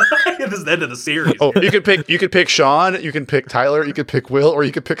 This is the end of the series. Oh, you could pick Sean, you can pick Tyler, you could pick Will, or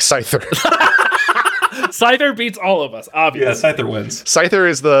you could pick Scyther. Scyther beats all of us, obviously. Yeah, Scyther wins. Scyther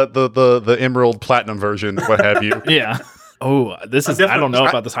is the Emerald Platinum version, what have you. Yeah. Oh, this is. I don't know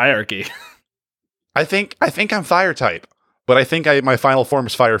about this hierarchy. I think I'm fire type, but I think my final form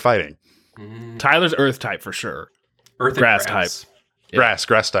is firefighting. Tyler's Earth type for sure. Earth and Grass type. Grass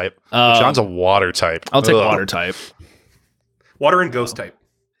type. Sean's a water type. I'll take Ugh. water type. Water and ghost type.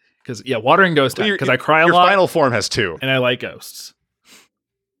 Because water and ghost type. Because I cry a Your lot. final form has 2. And I like ghosts.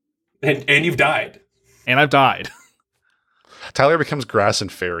 And you've died. And I've died. Tyler becomes grass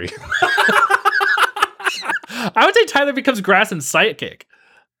and fairy. I would say Tyler becomes grass and psychic.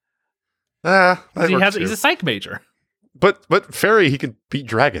 He's a psych major. But fairy, he can beat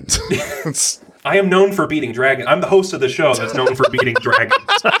dragons. I am known for beating dragons. I'm the host of the show that's known for beating dragons.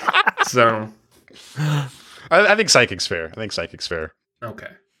 So, I think psychic's fair. okay.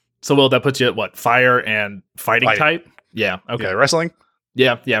 So, Will, that puts you at what? Fire and fighting type? Yeah. Okay. Yeah, wrestling?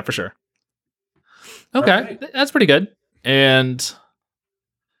 Yeah, for sure. Okay. Right. That's pretty good. And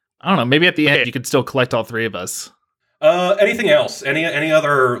I don't know, maybe at the end you could still collect all 3 of us. Anything else? Any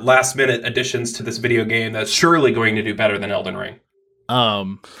other last minute additions to this video game that's surely going to do better than Elden Ring?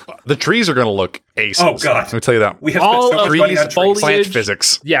 The trees are going to look ace. Oh, God. Let me tell you that. We have all spent so much of money these on trees. foliage- Plant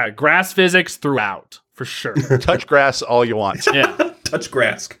physics. Yeah, grass physics throughout, for sure. Touch grass all you want. Yeah. Touch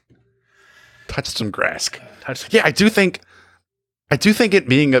grass. Touch some grass. Touch. Yeah, I do think it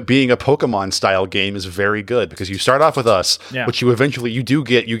being a Pokemon style game is very good because you start off with us, but you eventually you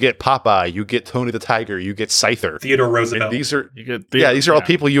get Popeye, you get Tony the Tiger, you get Scyther, Theodore Roosevelt. And these are all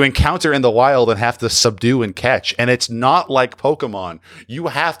people you encounter in the wild and have to subdue and catch. And it's not like Pokemon. You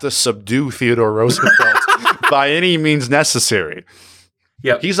have to subdue Theodore Roosevelt by any means necessary.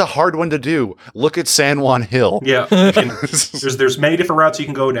 Yeah, he's a hard one to do. Look at San Juan Hill. Yeah, there's many different routes you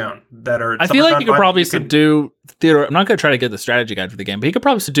can go down that are. I feel like you could probably subdue Theodore. I'm not going to try to get the strategy guide for the game, but you could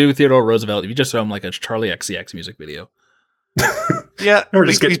probably subdue Theodore Roosevelt if you just show him like a Charlie XCX music video. Yeah, or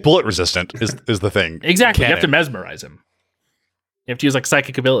he's bullet resistant is the thing. Exactly, you have to mesmerize him. You have to use like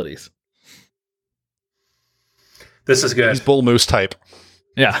psychic abilities. This is good. He's bull moose type.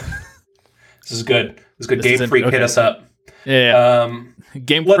 Yeah, this is good. Game Freak hit us up. Yeah.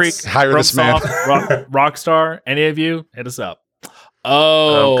 Game Freak, hire this man. Rockstar, any of you, hit us up.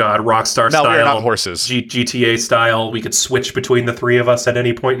 Oh God, Rockstar style. No, we're not horses. GTA style. We could switch between the 3 of us at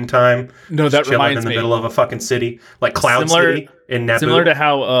any point in time. No, that reminds me. In the middle of a fucking city, like Cloud City in Naboo. Similar to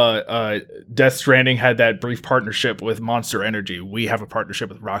how Death Stranding had that brief partnership with Monster Energy, we have a partnership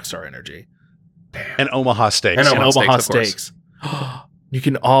with Rockstar Energy. And Omaha Steaks. And Omaha Steaks. We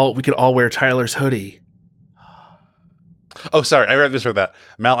could all wear Tyler's hoodie. Oh, sorry. I read this or that.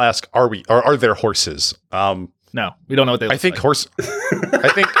 Mal asked, are there horses? No, we don't know what they look like.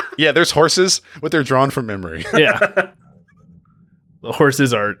 There's horses, but they're drawn from memory. Yeah. The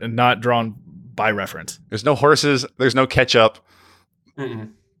horses are not drawn by reference. There's no horses. There's no ketchup.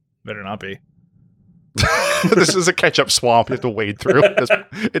 Mm-mm. Better not be. This is a ketchup swamp you have to wade through.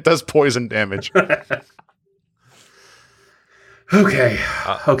 It does poison damage. Okay.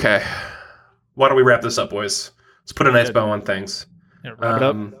 Why don't we wrap this up, boys? Let's put a nice bow on things. Yeah, wrap it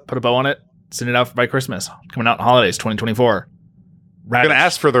up. Put a bow on it. Send it out by Christmas. Coming out in holidays 2024. I'm going to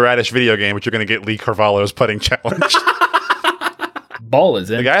ask for the Radish video game, but you're going to get Lee Carvalho's putting challenge. Ball is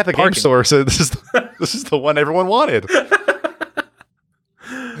in. The guy at the game store said this is the one everyone wanted.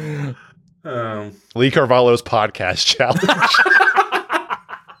 Lee Carvalho's podcast challenge.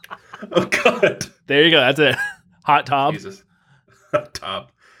 Oh God! There you go. That's it. Hot Tob. Jesus. Hot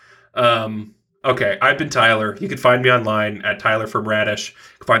Tob. Okay, I've been Tyler. You can find me online at Tyler from Radish. You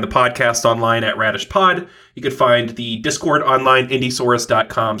can find the podcast online at Radish Pod. You can find the Discord online,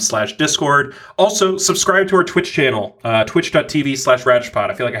 indiesaurus.com/Discord. Also, subscribe to our Twitch channel,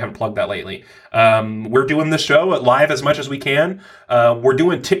 twitch.tv/RadishPod. I feel like I haven't plugged that lately. We're doing this show live as much as we can. We're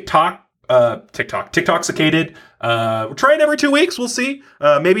doing TikToxicated. We're trying every 2 weeks. We'll see.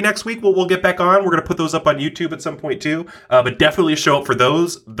 Maybe next week we'll get back on. We're going to put those up on YouTube at some point too. But definitely show up for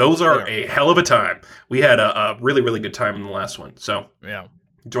those. Those are a hell of a time. We had a really, really good time in the last one. So yeah,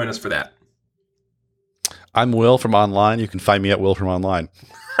 join us for that. I'm Will from online. You can find me at Will from online.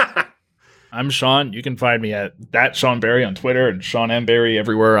 I'm Sean. You can find me at that Sean Barry on Twitter and Sean M. Barry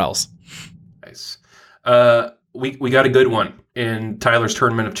everywhere else. Nice. We got a good one in Tyler's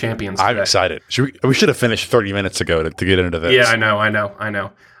Tournament of Champions today. I'm excited. We should have finished 30 minutes ago to get into this. Yeah, I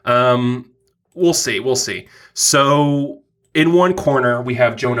know. We'll see. So in one corner, we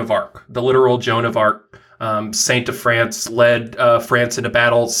have Joan of Arc, the literal Joan of Arc, Saint of France, led France into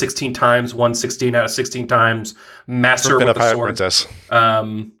battle 16 times, won 16 out of 16 times, master with a sword. Princess.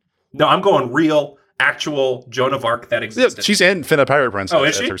 No, I'm going real, actual Joan of Arc that existed. Yeah, she's in Finna Pirate Princess. Oh,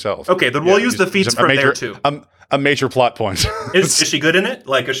 is she? Herself. Okay, then we'll use the feats from there too. A major plot point. Is she good in it?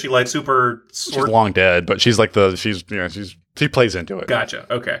 Like, is she like super? She's long dead, but she's like she plays into it.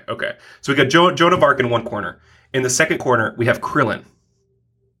 Gotcha. Okay. So we got Joan of Arc in one corner. In the second corner, we have Krillin.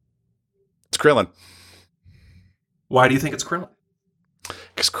 It's Krillin. Why do you think it's Krillin?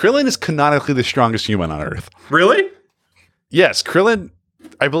 Because Krillin is canonically the strongest human on Earth. Really? Yes, Krillin.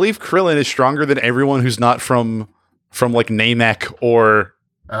 I believe Krillin is stronger than everyone who's not from like Namek or.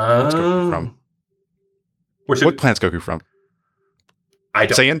 What's Goku from? What planet's Goku from? I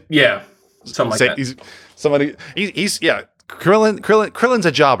don't. Saiyan? Yeah, something like that. He's Krillin's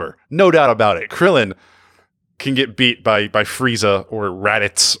a jobber, no doubt about it. Krillin can get beat by Frieza or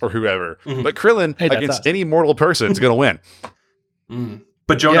Raditz or whoever, but Krillin against any mortal person is going to win.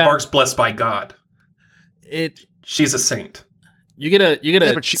 But Joan of Arc's blessed by God. She's a saint. You get a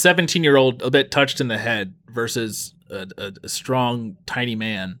 17-year-old a bit touched in the head versus a strong, tiny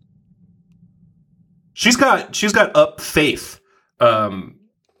man. She's got up faith,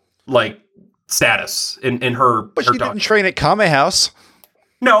 like status in her. But her she didn't train at Kame House.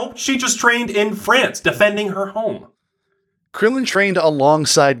 No, she just trained in France, defending her home. Krillin trained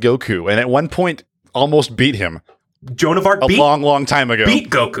alongside Goku, and at one point almost beat him. Joan of Arc long time ago. Beat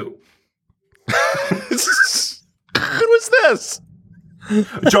Goku. What was this?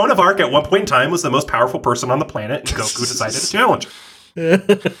 Joan of Arc at one point in time was the most powerful person on the planet, and Goku decided to challenge her.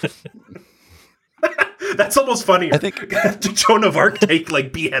 That's almost funnier. I think Joan of Arc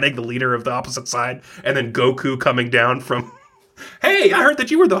beheading the leader of the opposite side, and then Goku coming down from. Hey, I heard that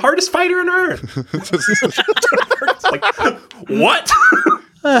you were the hardest fighter on Earth. Like, what?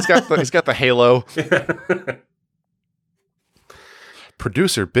 He's got the halo.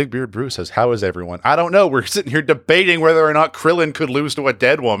 Producer Big Beard Bruce says, "How is everyone?" I don't know. We're sitting here debating whether or not Krillin could lose to a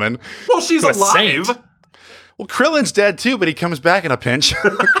dead woman. Well, she's alive. Well, Krillin's dead too, but he comes back in a pinch.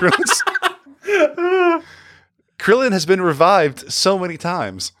 Krillin has been revived so many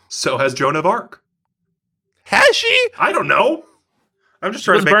times. So has Joan of Arc. Has she? I don't know. I'm just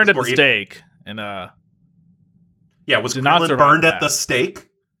trying to make burned this at more the stake, and was Krillin burned at the stake?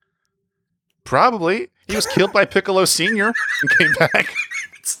 Probably. He was killed by Piccolo Sr. and came back.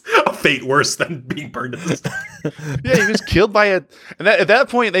 It's a fate worse than being burned at the stake. Yeah, he was killed by at that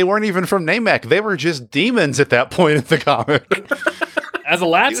point, they weren't even from Namek. They were just demons at that point in the comic. As a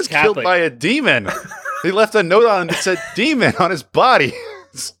lapsed he was Catholic. killed by a demon. They left a note on it that said demon on his body.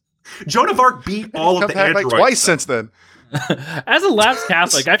 Joan of Arc beat all of the androids. Like twice since then. As a lapsed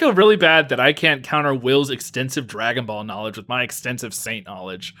Catholic, I feel really bad that I can't counter Will's extensive Dragon Ball knowledge with my extensive Saint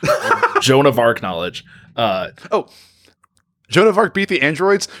knowledge, Joan of Arc knowledge. Joan of Arc beat the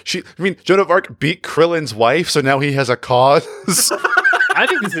androids. Joan of Arc beat Krillin's wife, so now he has a cause. I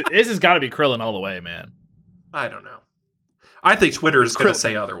think this has got to be Krillin all the way, man. I don't know. I think Twitter is going to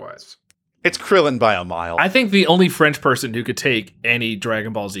say otherwise. It's Krillin by a mile. I think the only French person who could take any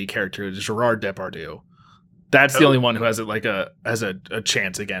Dragon Ball Z character is Gerard Depardieu. That's the only one who has a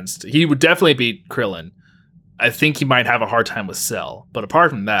chance against. He would definitely beat Krillin. I think he might have a hard time with Cell, but apart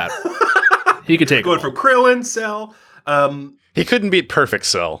from that, he could take going from Krillin, Cell. He couldn't beat Perfect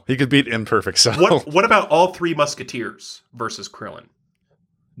Cell. He could beat Imperfect Cell. What about all three Musketeers versus Krillin?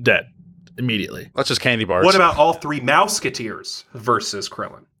 Dead immediately. That's just candy bars. What about all three Mouseketeers versus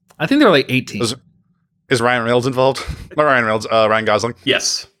Krillin? I think they're like 18. Is Ryan Reynolds involved? Not Ryan Reynolds. Ryan Gosling.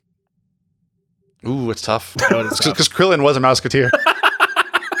 Yes. Ooh, it's tough. Because Krillin was a Mouseketeer.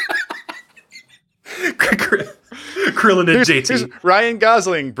 Krillin and JT. Here's Ryan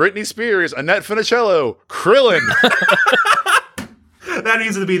Gosling, Britney Spears, Annette Funicello, Krillin. That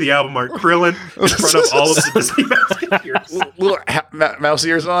needs to be the album art. Krillin in front of all of the Disney Mouseketeers. Little mouse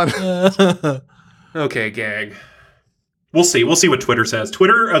ears on. Okay, gang. We'll see. We'll see what Twitter says.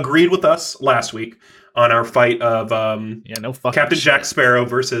 Twitter agreed with us last week on our fight of Captain Jack Sparrow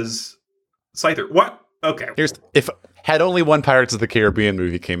versus Scyther. What? Okay. If had only one Pirates of the Caribbean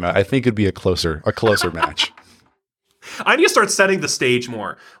movie came out, I think it'd be a closer match. I need to start setting the stage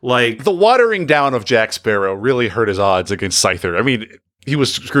more. Like the watering down of Jack Sparrow really hurt his odds against Scyther. I mean, he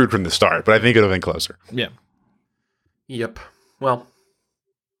was screwed from the start, but I think it would have been closer. Yeah. Yep. Well,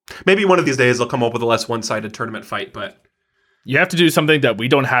 maybe one of these days they'll come up with a less one-sided tournament fight, but You have to do something that we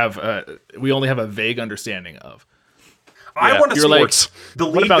don't have. We only have a vague understanding of. I want to see like, the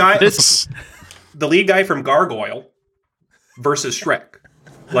what lead about guy. this? The lead guy from Gargoyle versus Shrek.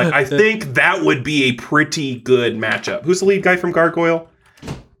 Like, I think that would be a pretty good matchup. Who's the lead guy from Gargoyle?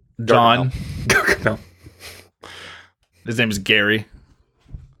 John. No. His name is Gary.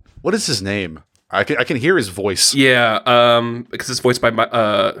 What is his name? I can hear his voice. Yeah, because it's voiced by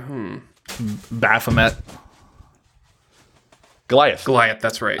Baphomet. Goliath. Goliath.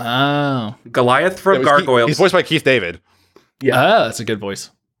 That's right. Oh. Goliath from Yeah, Gargoyle. he's voiced by Keith David. Yeah, that's a good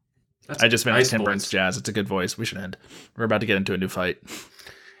voice. That's I just a finished nice Temperance voice. Jazz. It's a good voice. We should end. We're about to get into a new fight.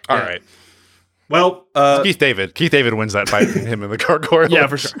 All right. Well, Keith David. Keith David wins that fight between him and the Gargoyle. Yeah,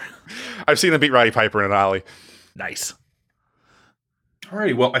 for sure. I've seen him beat Roddy Piper in an alley. Nice.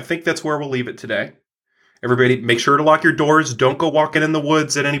 alrighty. Well, I think that's where we'll leave it today. Everybody, make sure to lock your doors. Don't go walking in the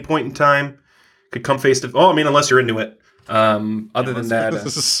woods at any point in time. Could come face to. Oh, I mean, unless you're into it. Other than that,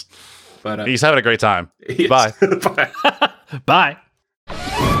 He's but having a great time. yes. Bye. Bye. Bye.